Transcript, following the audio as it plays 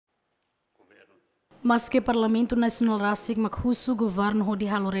Mas que Parlamento Nacional Rasik Makhusu Governo de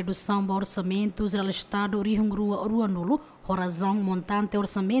Halo Redução do Orçamento do Estado Rihungrua Ruanulo, razão montante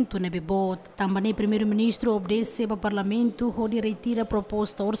orçamento na bebot. Também o primeiro-ministro obedece ao Parlamento onde retira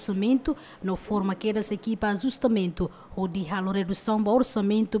proposta orçamento na forma que essa equipa ajustamento onde Halo Redução do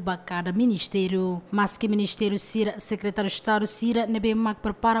Orçamento para cada ministério. Mas que Ministério Sira, Secretário de Estado Sira, Nebemak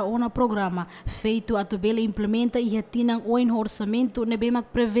prepara um programa feito a Tubela implementa e retinam o orçamento Nebemak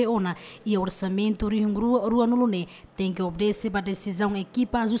prevê ona e orçamento Rihungrua Ruanulo tem que obedecer a decisão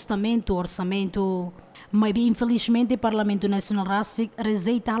equipa ajustamento orçamento. Mas, infelizmente, o Parlamento Nacional Rasik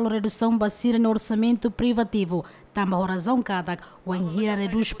rejeita a redução basira no orçamento privativo. Também a razão cada o enhira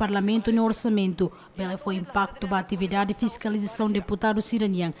reduz Parlamento no orçamento. Bela foi impacto da atividade de fiscalização deputado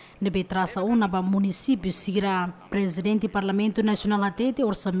siranian. Nebe traça uma para município Sira. Presidente do Parlamento Nacional atete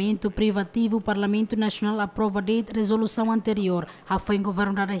orçamento privativo. Parlamento Nacional aprova de resolução anterior. A foi em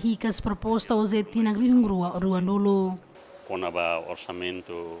governo da ricas proposta aos etina Rihungrua Ruanulo. Com o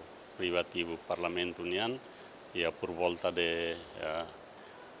orçamento privativo Parlamento União e por volta de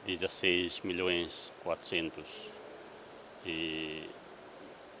 16 milhões 400 e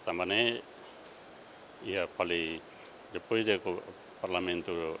também falei depois do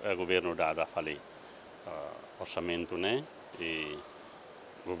Parlamento governo dada falei orçamento e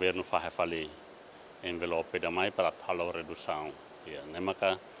governo falei envelope da mais para tal redução e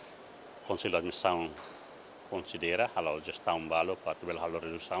nemaca conselho de admissão considera a gestão balo para a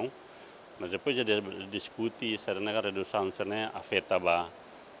redução. Mas depois de discutir, a redução afeta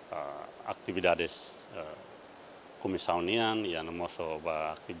atividades Comissão União e a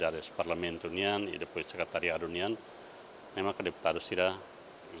atividades Parlamento União e depois Secretariado União. Memang que Deputadu sira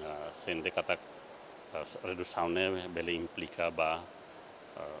sente kata redução implica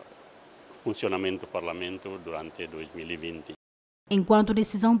funcionamento do Parlamento durante 2020. Enquanto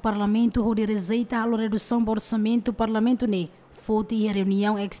decisão Parlamento onde rejeita a redução do orçamento Parlamento foi a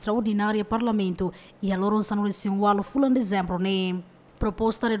reunião extraordinária Parlamento e a lançação de fulan dezembro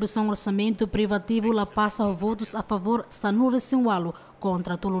proposta redução orçamento privativo la passa a votos a favor sanuro resinwalo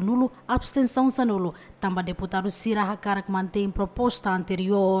contra tolo nulo abstenção sanulo. Também deputado Sira Hakarak mantém proposta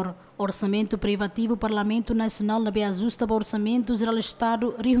anterior. Orçamento privativo Parlamento Nacional na ajusta para orçamento geral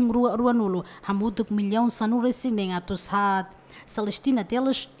Estado Rihungrua Ruanulo hamutuk milhão sanuro resinem atos hat. Celestina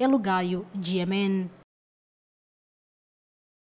Teles, Elugaio, GMN.